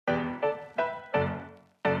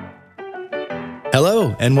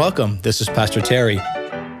Hello and welcome. This is Pastor Terry,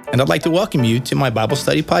 and I'd like to welcome you to my Bible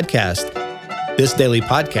study podcast. This daily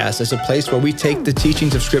podcast is a place where we take the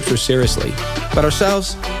teachings of Scripture seriously, but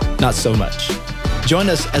ourselves, not so much. Join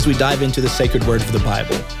us as we dive into the sacred word of the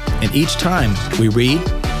Bible, and each time we read,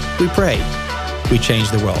 we pray, we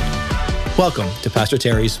change the world. Welcome to Pastor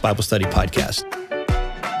Terry's Bible Study Podcast.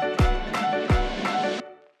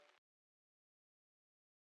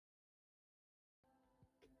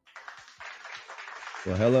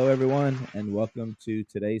 Well, hello, everyone, and welcome to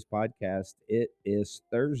today's podcast. It is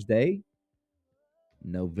Thursday,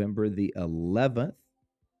 November the 11th,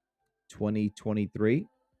 2023,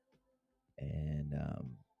 and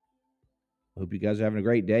hope you guys are having a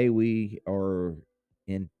great day. We are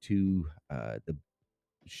into the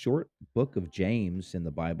short book of James in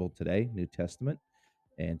the Bible today, New Testament,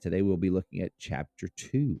 and today we'll be looking at chapter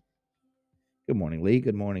 2. Good morning, Lee.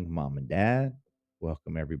 Good morning, Mom and Dad.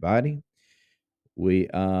 Welcome, everybody. We're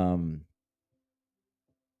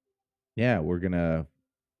gonna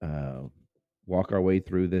walk our way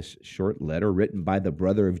through this short letter written by the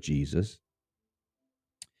brother of Jesus,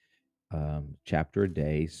 chapter a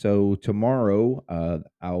day. So tomorrow,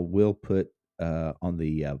 I will put on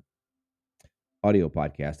the audio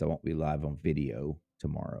podcast. I won't be live on video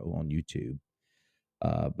tomorrow on YouTube,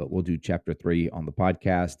 but we'll do chapter 3 on the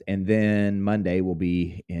podcast, and then Monday we'll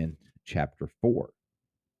be in chapter 4.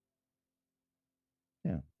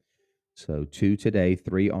 Yeah. So 2 today,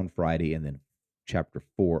 3 on Friday, and then chapter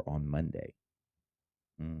 4 on Monday.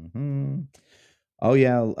 Oh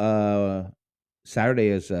yeah, Saturday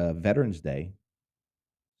is Veterans Day,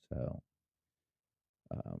 so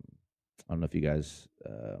I don't know if you guys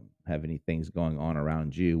have any things going on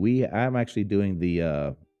around you. I'm actually doing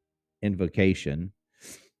the invocation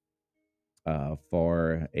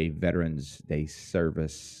for a Veterans Day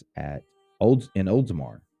service in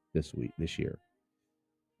Oldsmar this year.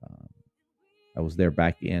 I was there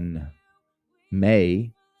back in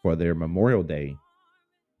May for their Memorial Day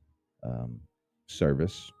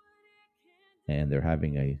service, and they're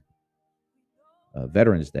having a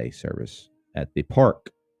Veterans Day service at the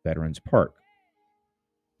park, Veterans Park.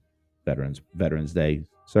 Veterans Day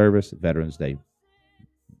service, Veterans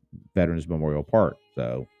Memorial Park.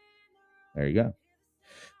 So there you go.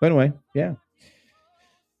 But anyway, yeah.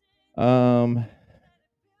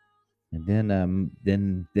 And then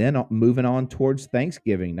moving on towards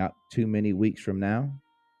Thanksgiving, not too many weeks from now.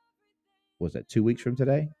 Was that 2 weeks from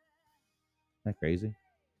today? Isn't that crazy?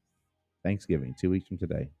 Thanksgiving, 2 weeks from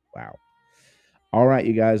today. Wow. All right,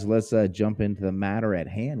 you guys, let's jump into the matter at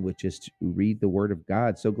hand, which is to read the Word of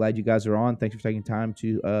God. So glad you guys are on. Thanks for taking time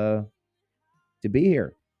to be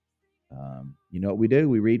here. You know what we do?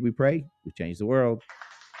 We read, we pray, we change the world.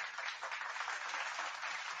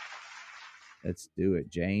 Let's do it.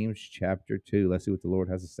 James chapter 2. Let's see what the Lord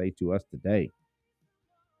has to say to us today.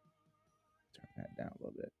 Turn that down a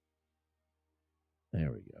little bit.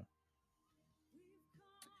 There we go.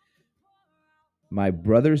 My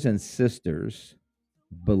brothers and sisters,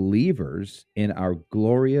 believers in our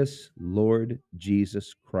glorious Lord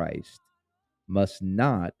Jesus Christ, must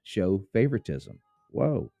not show favoritism.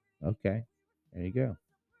 Whoa. Okay. There you go.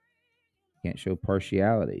 Can't show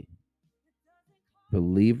partiality.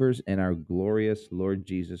 Believers in our glorious Lord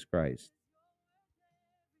Jesus Christ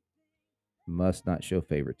must not show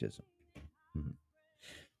favoritism.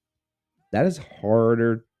 That is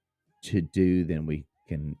harder to do than we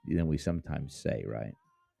sometimes say, right?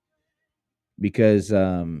 Because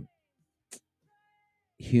in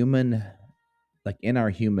our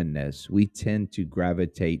humanness, we tend to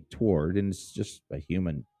gravitate toward, and it's just a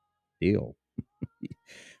human deal.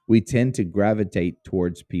 We tend to gravitate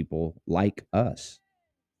towards people like us.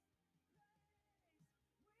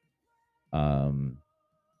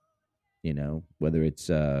 Whether it's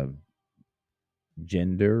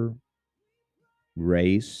gender,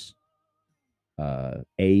 race,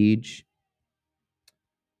 age,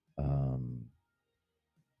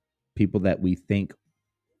 people that we think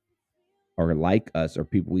are like us are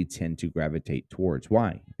people we tend to gravitate towards.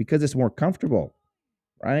 Why? Because it's more comfortable,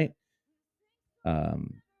 right?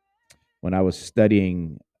 When I was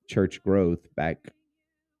studying church growth back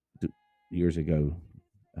years ago,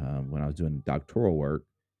 when I was doing doctoral work,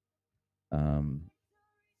 I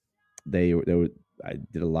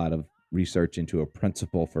did a lot of research into a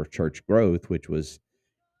principle for church growth, which was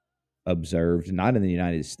observed not in the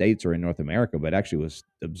United States or in North America, but actually was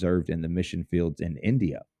observed in the mission fields in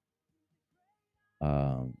India.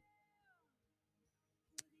 And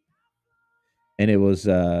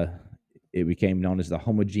it became known as the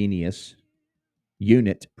homogeneous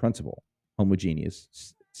unit principle.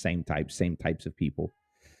 Homogeneous, same types of people.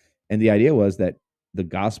 And the idea was that the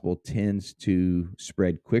gospel tends to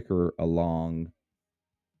spread quicker along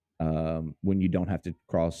when you don't have to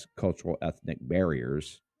cross cultural ethnic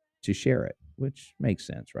barriers to share it, which makes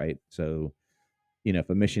sense, right? So, if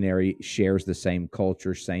a missionary shares the same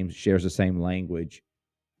culture, shares the same language,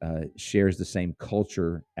 shares the same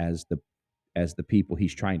culture as the people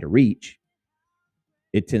he's trying to reach,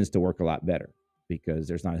 it tends to work a lot better because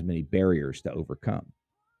there's not as many barriers to overcome.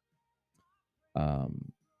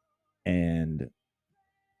 And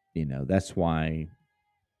that's why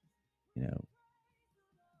the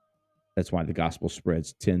gospel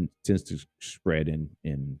tends to spread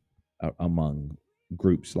in among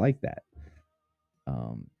groups like that.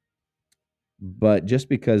 But just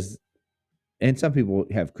because, and some people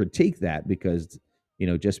have critiqued that because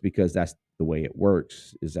just because that's the way it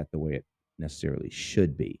works, is that the way it necessarily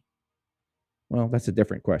should be? Well, that's a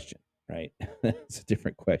different question, right? It's a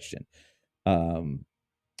different question.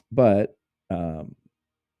 But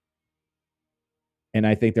and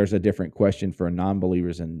I think there's a different question for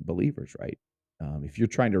non-believers and believers, right? If you're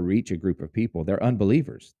trying to reach a group of people, they're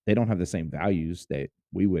unbelievers. They don't have the same values that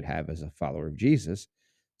we would have as a follower of Jesus.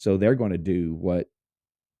 So they're going to do what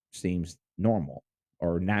seems normal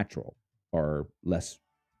or natural or less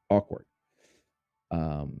awkward.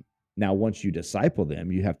 Now, once you disciple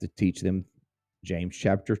them, you have to teach them James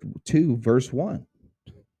chapter 2, verse 1,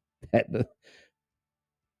 that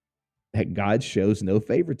God shows no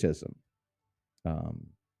favoritism.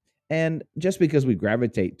 And just because we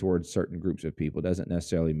gravitate towards certain groups of people doesn't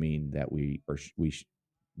necessarily mean that we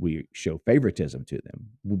show favoritism to them.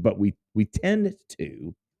 But we tend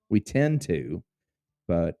to,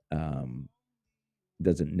 but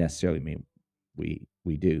doesn't necessarily mean we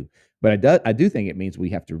do. But I do think it means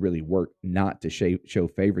we have to really work not to show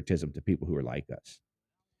favoritism to people who are like us.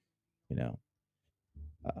 That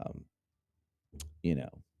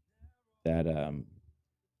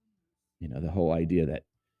the whole idea that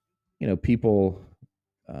people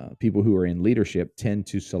who are in leadership tend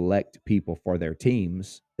to select people for their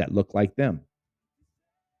teams that look like them,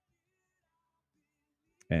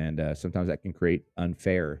 and sometimes that can create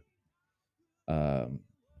unfair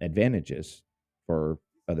advantages for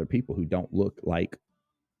other people who don't look like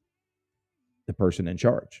the person in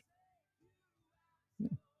charge.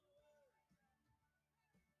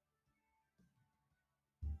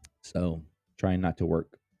 So trying not to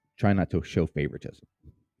show favoritism.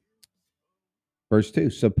 Verse 2,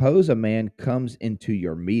 suppose a man comes into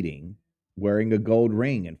your meeting wearing a gold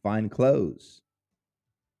ring and fine clothes,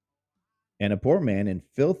 and a poor man in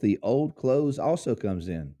filthy old clothes also comes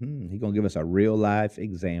in. He's going to give us a real life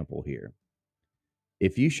example here.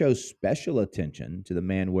 If you show special attention to the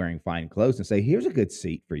man wearing fine clothes and say, here's a good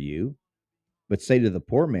seat for you, but say to the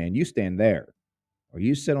poor man, you stand there, or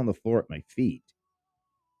you sit on the floor at my feet,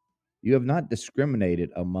 you have not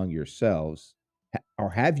discriminated among yourselves, or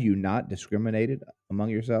have you not discriminated among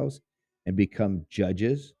yourselves and become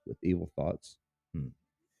judges with evil thoughts?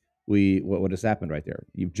 What has happened right there?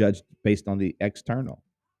 You've judged based on the external.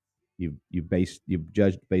 You've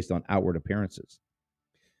judged based on outward appearances.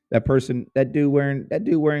 That dude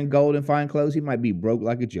wearing gold and fine clothes, he might be broke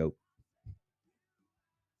like a joke.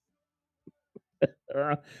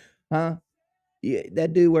 Huh? Yeah,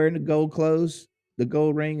 that dude wearing the gold clothes, the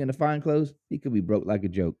gold ring and the fine clothes, he could be broke like a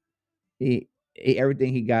joke. He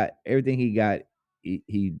everything he got,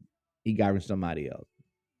 he got from somebody else,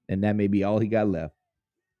 and that may be all he got left.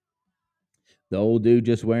 The old dude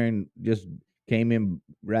just came in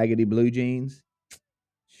raggedy blue jeans.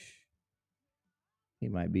 He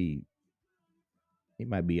might own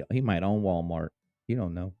Walmart. You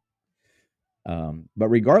don't know. But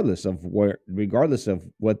regardless of what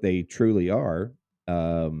they truly are,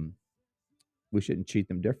 we shouldn't treat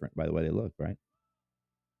them different by the way they look, right?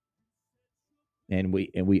 And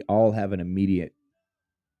we all have an immediate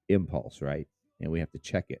impulse, right? And we have to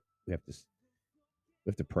check it. We have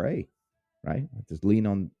to pray, right? We have to lean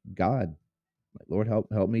on God. Like, Lord, help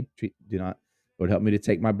me. Lord, help me to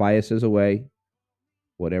take my biases away.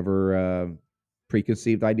 Whatever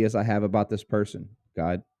preconceived ideas I have about this person,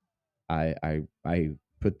 God, I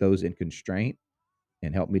put those in constraint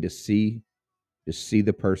and help me to see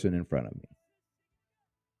the person in front of me.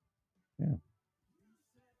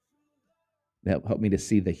 Yeah. Help me to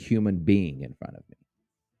see the human being in front of me.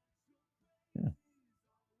 Yeah.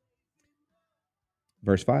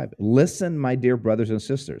 Verse 5, listen, my dear brothers and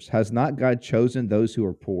sisters, has not God chosen those who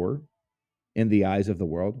are poor in the eyes of the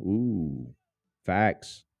world? Ooh,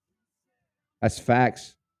 facts. That's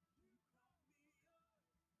facts.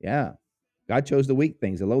 Yeah. God chose the weak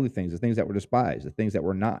things, the lowly things, the things that were despised, the things that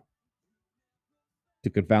were not,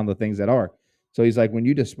 to confound the things that are. So he's like, when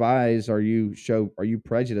you despise or you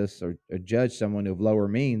prejudice or judge someone of lower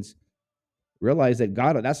means, realize that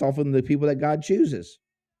that's often the people that God chooses.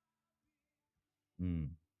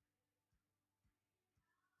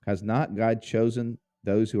 Has not God chosen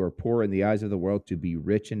those who are poor in the eyes of the world to be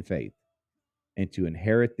rich in faith and to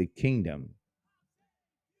inherit the kingdom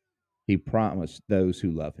he promised those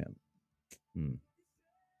who love him?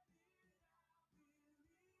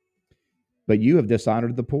 But you have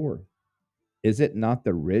dishonored the poor. Is it not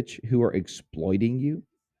the rich who are exploiting you?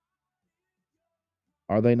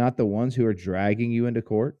 Are they not the ones who are dragging you into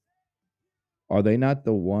court? Are they not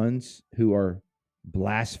the ones who are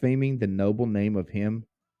blaspheming the noble name of him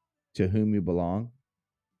to whom you belong?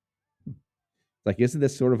 Like, isn't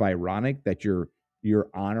this sort of ironic that you're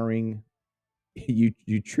honoring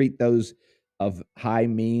you treat those of high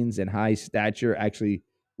means and high stature actually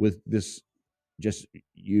with this, just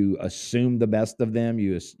you assume the best of them,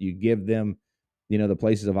 you give them, the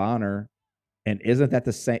places of honor, and isn't that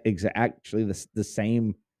the same actually the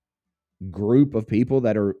same group of people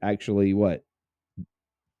that are actually what,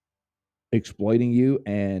 exploiting you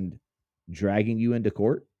and dragging you into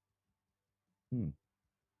court?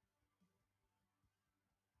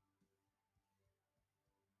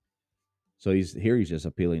 So he's just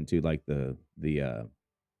appealing to like the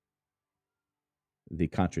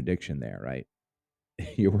contradiction there, right?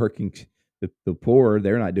 You're working the poor,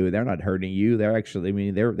 they're not hurting you. They're actually, I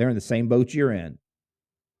mean, they're in the same boat you're in,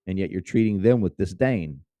 and yet you're treating them with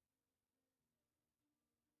disdain.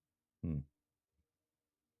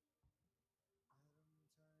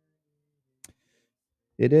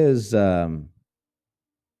 It is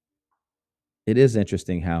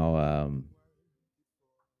interesting how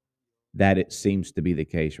that it seems to be the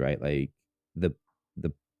case, right? Like the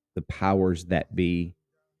the the powers that be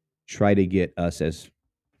try to get us as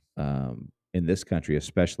in this country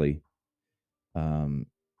especially, um,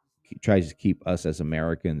 tries to keep us as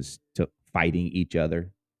Americans to fighting each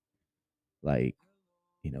other, like,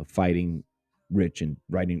 fighting fighting rich and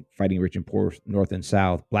poor, north and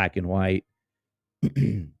south, black and white,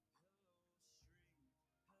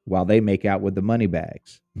 while they make out with the money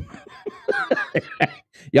bags.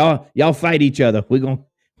 y'all fight each other. We're gonna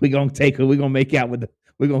make out with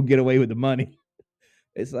we're gonna get away with the money.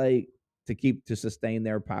 It's like to sustain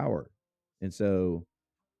their power. And so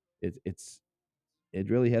it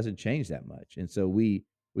really hasn't changed that much. And so we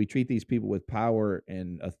treat these people with power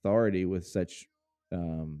and authority with such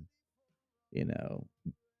um, you know,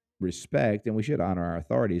 respect, and we should honor our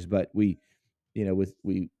authorities, but with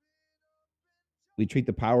we treat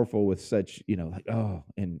the powerful with such, like, oh,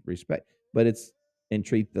 and respect, but it's and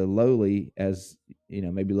treat the lowly as,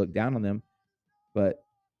 maybe look down on them, but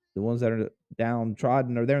the ones that are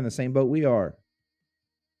downtrodden are there in the same boat we are.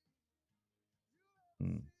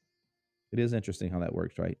 It is interesting how that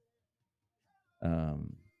works, right?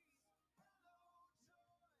 And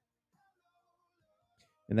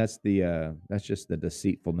that's just the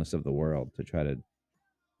deceitfulness of the world to try to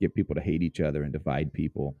get people to hate each other and divide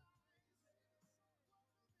people.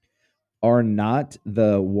 Are not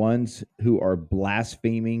the ones who are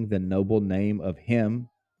blaspheming the noble name of him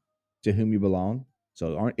to whom you belong?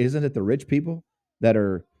 So isn't it the rich people that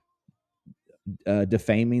are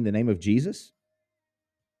defaming the name of Jesus?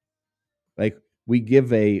 Like we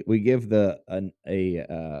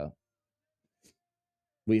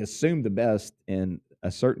assume the best in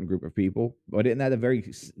a certain group of people, but isn't that a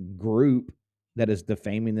very group that is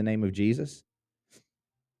defaming the name of Jesus?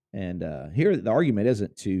 And here, the argument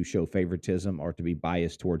isn't to show favoritism or to be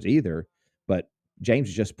biased towards either, but James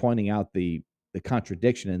is just pointing out the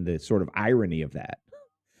contradiction and the sort of irony of that.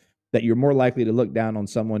 That you're more likely to look down on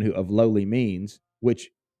someone who of lowly means, which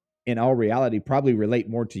in all reality probably relate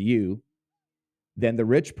more to you than the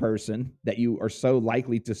rich person that you are so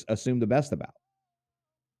likely to assume the best about.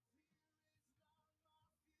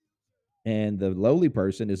 And the lowly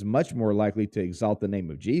person is much more likely to exalt the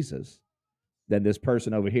name of Jesus than this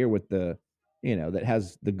person over here with the, that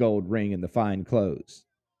has the gold ring and the fine clothes.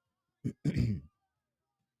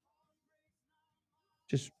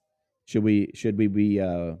 Just should we show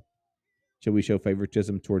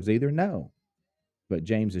favoritism towards either? No. But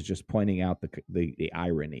James is just pointing out the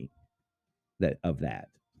irony of that.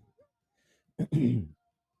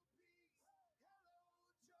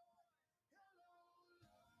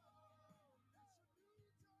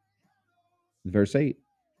 Verse 8.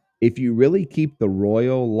 If you really keep the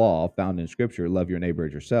royal law found in Scripture, love your neighbor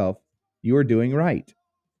as yourself, you are doing right.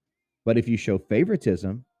 But if you show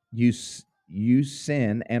favoritism, you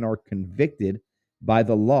sin and are convicted by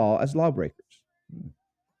the law as lawbreakers.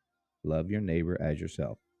 Love your neighbor as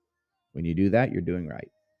yourself. When you do that, you're doing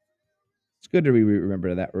right. It's good to be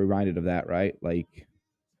reminded of that, right? Like,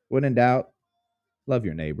 when in doubt, love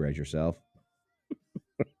your neighbor as yourself,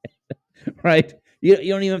 right? You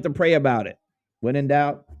don't even have to pray about it. When in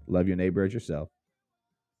doubt, love your neighbor as yourself.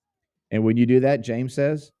 And when you do that, James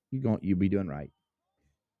says, you'll be doing right.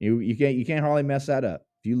 You can't hardly mess that up.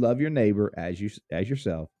 If you love your neighbor as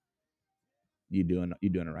yourself, you're doing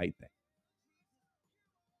the right thing.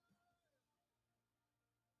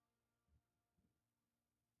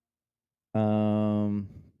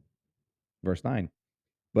 Verse 9.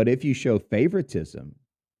 But if you show favoritism,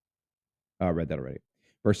 I read that already.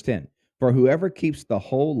 Verse 10. For whoever keeps the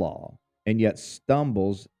whole law and yet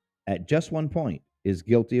stumbles at just one point is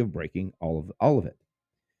guilty of breaking all of it.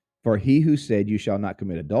 For he who said you shall not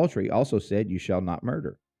commit adultery also said you shall not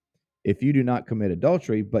murder. If you do not commit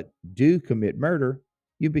adultery but do commit murder,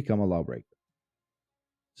 you become a lawbreaker.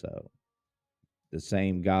 So the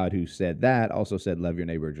same God who said that also said, love your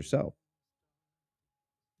neighbor as yourself.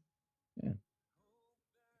 Yeah.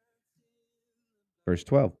 Verse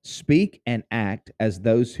 12, speak and act as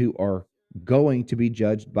those who are going to be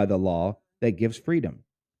judged by the law that gives freedom,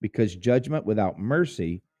 because judgment without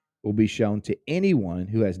mercy will be shown to anyone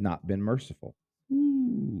who has not been merciful.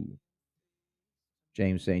 Ooh.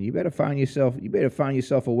 James saying, you better find yourself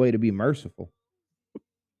a way to be merciful.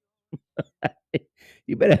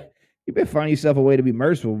 you better find yourself a way to be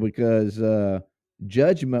merciful, because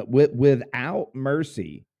judgment without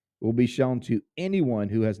mercy will be shown to anyone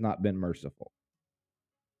who has not been merciful.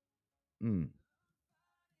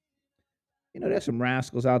 There's some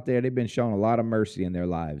rascals out there. They've been shown a lot of mercy in their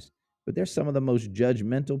lives, but they're some of the most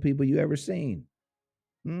judgmental people you ever seen.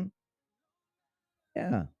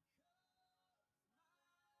 Yeah.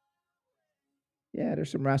 Yeah,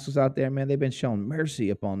 there's some rascals out there, man. They've been shown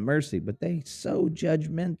mercy upon mercy, but they so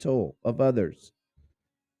judgmental of others.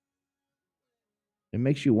 It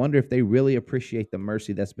makes you wonder if they really appreciate the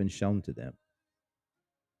mercy that's been shown to them.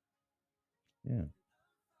 Yeah.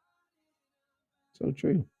 So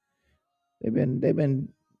true. They've been,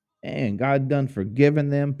 man, God done forgiven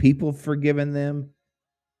them. People forgiven them.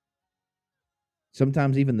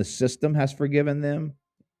 Sometimes even the system has forgiven them.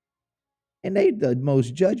 And they the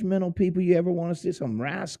most judgmental people you ever want to see. Some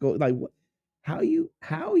rascal. Like, how you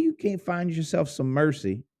can't find yourself some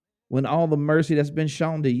mercy when all the mercy that's been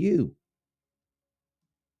shown to you?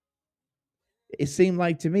 It seemed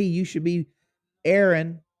like to me you should be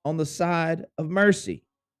erring on the side of mercy.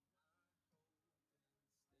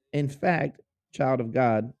 In fact, child of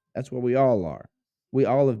God, that's where we all are. We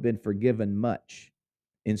all have been forgiven much.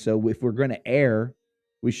 And so if we're going to err,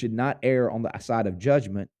 we should not err on the side of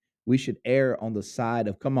judgment. We should err on the side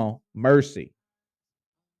of, mercy.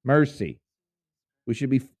 Mercy. We should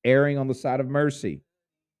be erring on the side of mercy.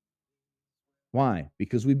 Why?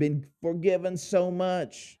 Because we've been forgiven so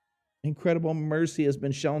much. Incredible mercy has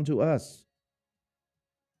been shown to us.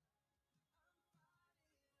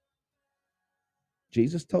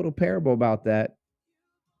 Jesus told a parable about that.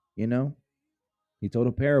 He told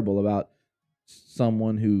a parable about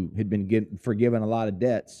someone who had been forgiven a lot of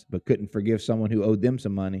debts, but couldn't forgive someone who owed them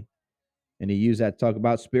some money. And he used that to talk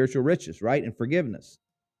about spiritual riches, right? And forgiveness.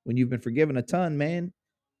 When you've been forgiven a ton, man,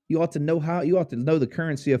 you ought to know the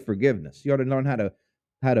currency of forgiveness. You ought to learn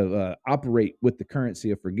how to operate with the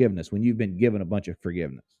currency of forgiveness when you've been given a bunch of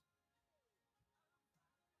forgiveness.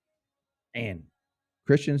 And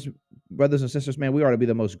Christians, brothers and sisters, man, we ought to be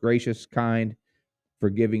the most gracious, kind,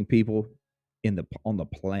 forgiving people on the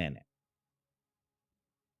planet,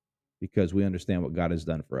 because we understand what God has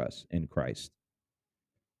done for us in Christ.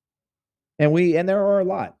 And there are a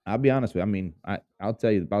lot. I'll be honest with you. I mean, I'll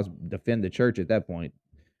tell you, if I was defend the church at that point,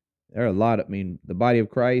 there are a lot. The body of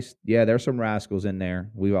Christ, yeah, there's some rascals in there.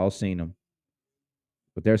 We've all seen them.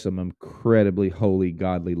 But there's some incredibly holy,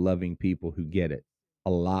 godly, loving people who get it a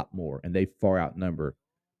lot more, and they far outnumber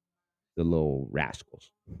the little rascals.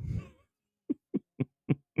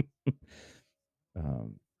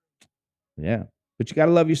 Yeah. But you got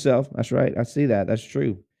to love yourself. That's right. I see that. That's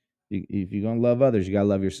true. If you're going to love others, you got to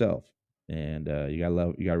love yourself. And you got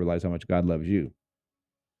to realize how much God loves you.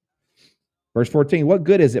 Verse 14, what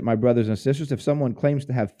good is it, my brothers and sisters, if someone claims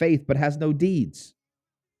to have faith but has no deeds?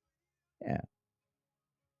 Yeah.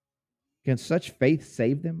 Can such faith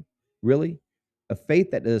save them? Really? A faith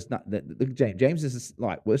that does not, James is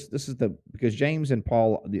like, this is because James and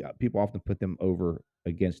Paul, people often put them over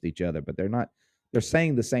against each other, but they're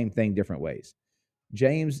saying the same thing different ways.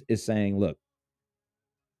 James is saying, look,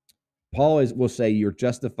 Paul will say you're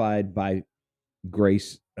justified by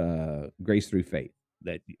grace through faith,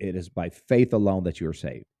 that it is by faith alone that you are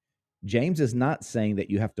saved. James is not saying that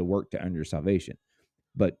you have to work to earn your salvation,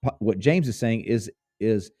 but what James is saying is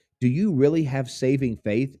do you really have saving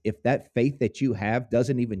faith if that faith that you have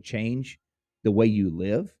doesn't even change the way you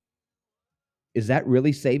live? Is that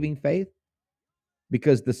really saving faith?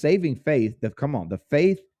 Because the saving faith, the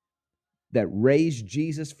faith that raised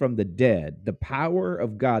Jesus from the dead, the power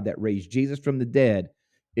of God that raised Jesus from the dead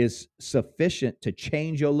is sufficient to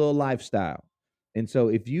change your little lifestyle. And so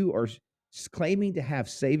if you are claiming to have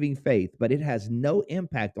saving faith, but it has no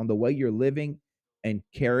impact on the way you're living and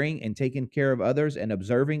caring and taking care of others and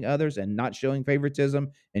observing others and not showing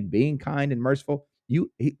favoritism and being kind and merciful,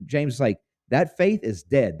 James is like, that faith is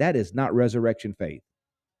dead. That is not resurrection faith.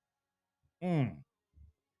 I'm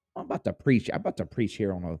about to preach. I'm about to preach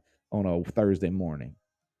here on a Thursday morning.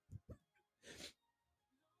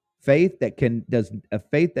 Faith that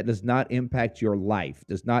does not impact your life,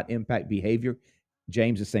 does not impact behavior.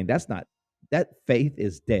 James is saying that faith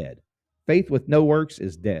is dead. Faith with no works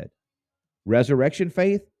is dead. Resurrection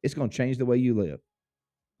faith, it's going to change the way you live.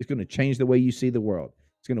 It's going to change the way you see the world.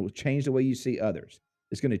 It's going to change the way you see others.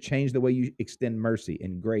 It's going to change the way you extend mercy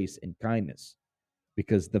and grace and kindness.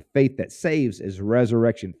 Because the faith that saves is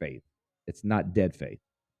resurrection faith. It's not dead faith.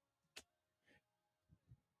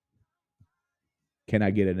 Can I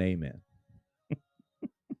get an amen?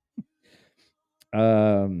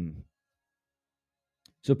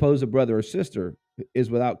 Suppose a brother or sister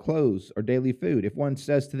is without clothes or daily food. If one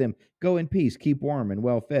says to them, "Go in peace, keep warm and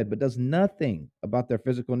well fed," but does nothing about their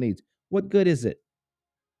physical needs, what good is it?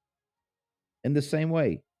 In the same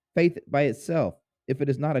way, faith by itself, if it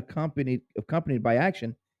is not accompanied by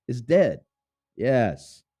action, is dead.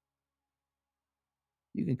 Yes.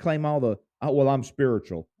 You can claim all the, "Oh, well, I'm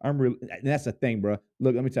spiritual. I'm real." And that's the thing, bro.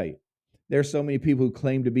 Look, let me tell you. There's so many people who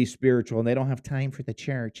claim to be spiritual and they don't have time for the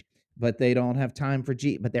church, but they don't have time for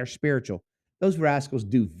but they're spiritual. Those rascals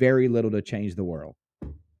do very little to change the world.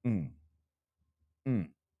 Just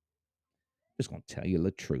going to tell you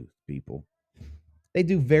the truth, people. They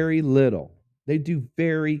do very little. They do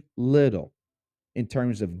very little in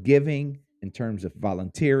terms of giving, in terms of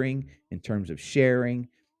volunteering, in terms of sharing,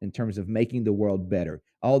 in terms of making the world better.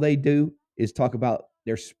 All they do is talk about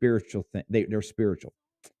their spiritual thing. They're spiritual.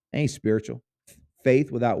 They ain't spiritual.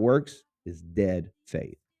 Faith without works is dead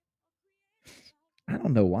faith. I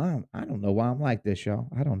don't know why I'm like this, y'all.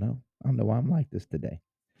 I don't know why I'm like this today.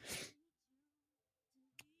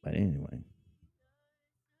 But anyway.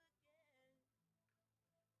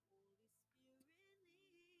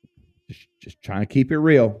 Just trying to keep it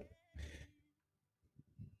real.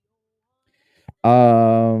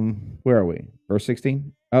 Where are we? Verse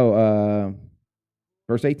 16? Verse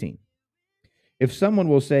 18. If someone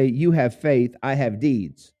will say, "You have faith, I have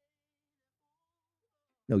deeds."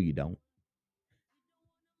 No, you don't.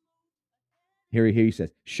 Here he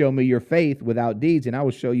says, "Show me your faith without deeds, and I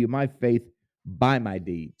will show you my faith by my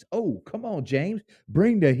deeds." Oh, come on, James.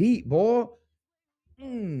 Bring the heat, boy.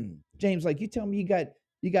 James, like, you tell me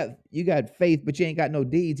you got faith, but you ain't got no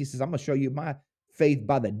deeds. He says, "I'm gonna show you my faith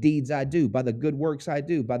by the deeds I do, by the good works I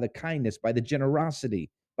do, by the kindness, by the generosity,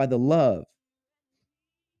 by the love."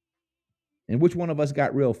 And which one of us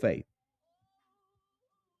got real faith?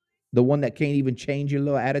 The one that can't even change your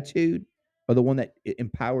little attitude, or the one that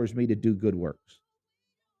empowers me to do good works?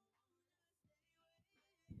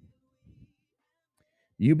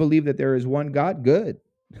 You believe that there is one God? Good.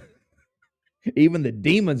 Even the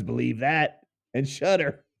demons believe that and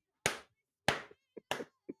shudder.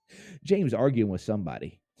 James arguing with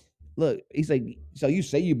somebody. Look, he's like, "So you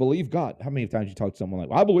say you believe God?" How many times you talk to someone like,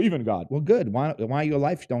 "Well, I believe in God"? Well, good. Why your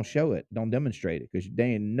life don't show it? Don't demonstrate it, because there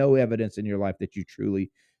ain't no evidence in your life that you truly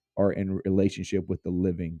are in relationship with the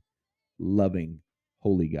living, loving,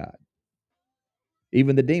 holy God.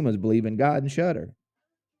 Even the demons believe in God and shudder.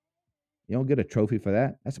 You don't get a trophy for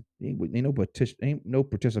that. Ain't no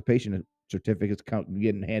participation certificates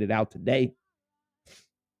getting handed out today.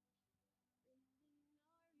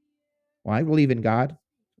 Well, I believe in God.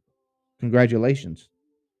 Congratulations.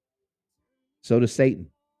 So does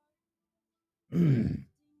Satan.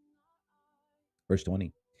 Verse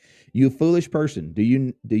 20. You foolish person, do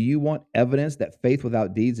you want evidence that faith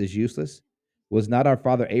without deeds is useless? Was not our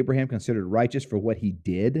father Abraham considered righteous for what he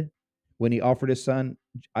did when he offered his son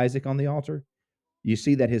Isaac on the altar? You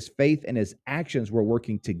see that his faith and his actions were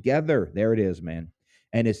working together. There it is, man.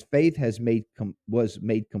 And his faith was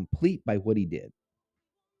made complete by what he did.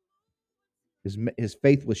 His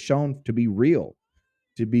faith was shown to be real,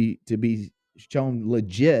 to be shown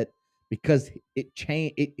legit, because it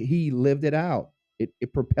changed. He lived it out.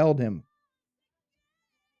 It propelled him.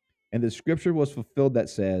 And the scripture was fulfilled that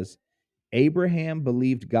says, "Abraham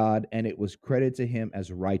believed God, and it was credited to him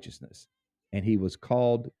as righteousness, and he was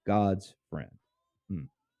called God's friend."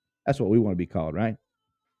 That's what we want to be called, right?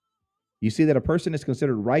 You see that a person is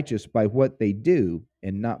considered righteous by what they do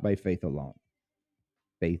and not by faith alone.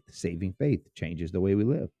 Faith, saving faith, changes the way we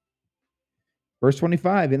live. Verse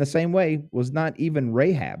 25, in the same way, was not even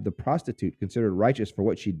Rahab, the prostitute, considered righteous for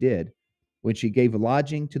what she did when she gave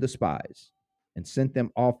lodging to the spies and sent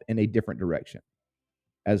them off in a different direction?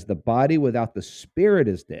 As the body without the spirit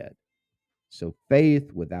is dead, so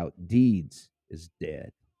faith without deeds is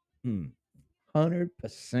dead.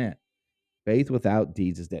 100%. Faith without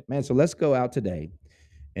deeds is dead. Man, so let's go out today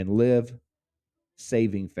and live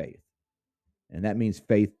saving faith. And that means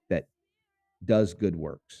faith that does good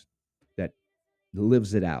works, that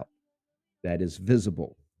lives it out, that is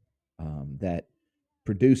visible, that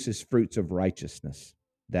produces fruits of righteousness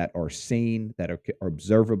that are seen, that are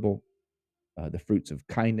observable, the fruits of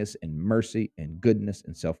kindness and mercy and goodness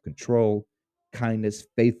and self-control, kindness,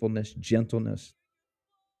 faithfulness, gentleness,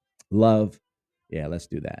 love. Yeah, let's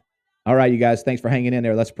do that. All right, you guys, thanks for hanging in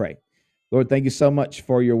there. Let's pray. Lord, thank you so much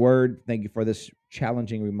for your word. Thank you for this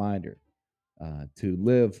challenging reminder to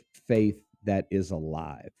live faith that is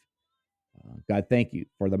alive. God, thank you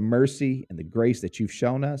for the mercy and the grace that you've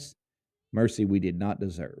shown us, mercy we did not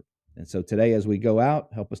deserve. And so today, as we go out,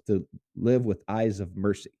 help us to live with eyes of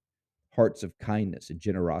mercy, hearts of kindness and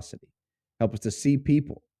generosity. Help us to see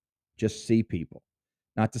people, just see people,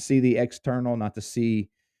 not to see the external, not to see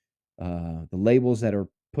the labels that are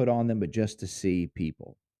put on them, but just to see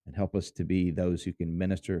people. And help us to be those who can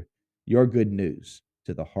minister your good news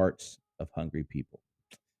to the hearts of hungry people.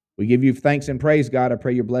 We give you thanks and praise, God. I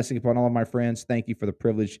pray your blessing upon all of my friends. Thank you for the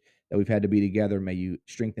privilege that we've had to be together. May you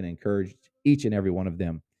strengthen and encourage each and every one of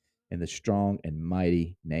them in the strong and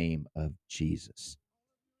mighty name of Jesus.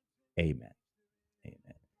 Amen.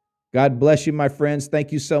 Amen. God bless you, my friends.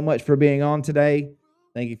 Thank you so much for being on today.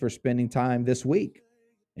 Thank you for spending time this week.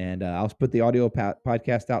 And I'll put the audio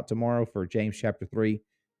podcast out tomorrow for James chapter 3.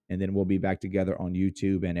 And then we'll be back together on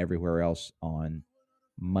YouTube and everywhere else on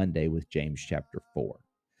Monday with James chapter 4.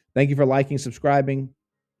 Thank you for liking, subscribing,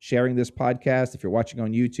 sharing this podcast. If you're watching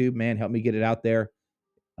on YouTube, man, help me get it out there.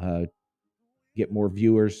 Get more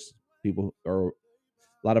viewers. People, or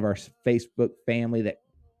a lot of our Facebook family that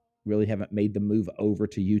really haven't made the move over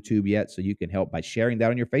to YouTube yet. So you can help by sharing that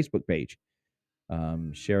on your Facebook page.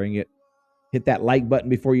 Sharing it. Hit that like button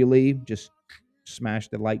before you leave. Just smash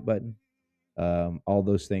the like button. All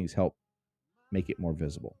those things help make it more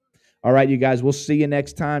visible. All right, you guys, we'll see you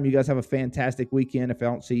next time. You guys have a fantastic weekend. If I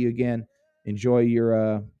don't see you again, enjoy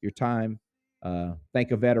your time. Thank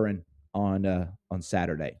a veteran on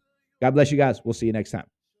Saturday. God bless you guys. We'll see you next time.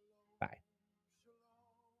 Bye.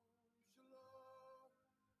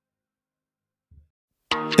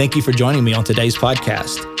 Thank you for joining me on today's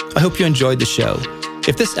podcast. I hope you enjoyed the show.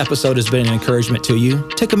 If this episode has been an encouragement to you,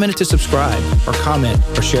 take a minute to subscribe or comment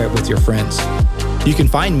or share it with your friends. You can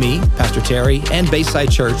find me, Pastor Terry, and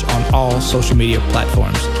Bayside Church on all social media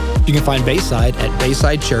platforms. You can find Bayside at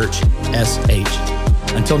Bayside Church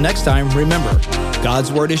SH. Until next time, remember,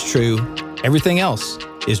 God's word is true. Everything else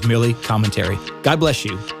is merely commentary. God bless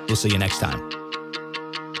you. We'll see you next time.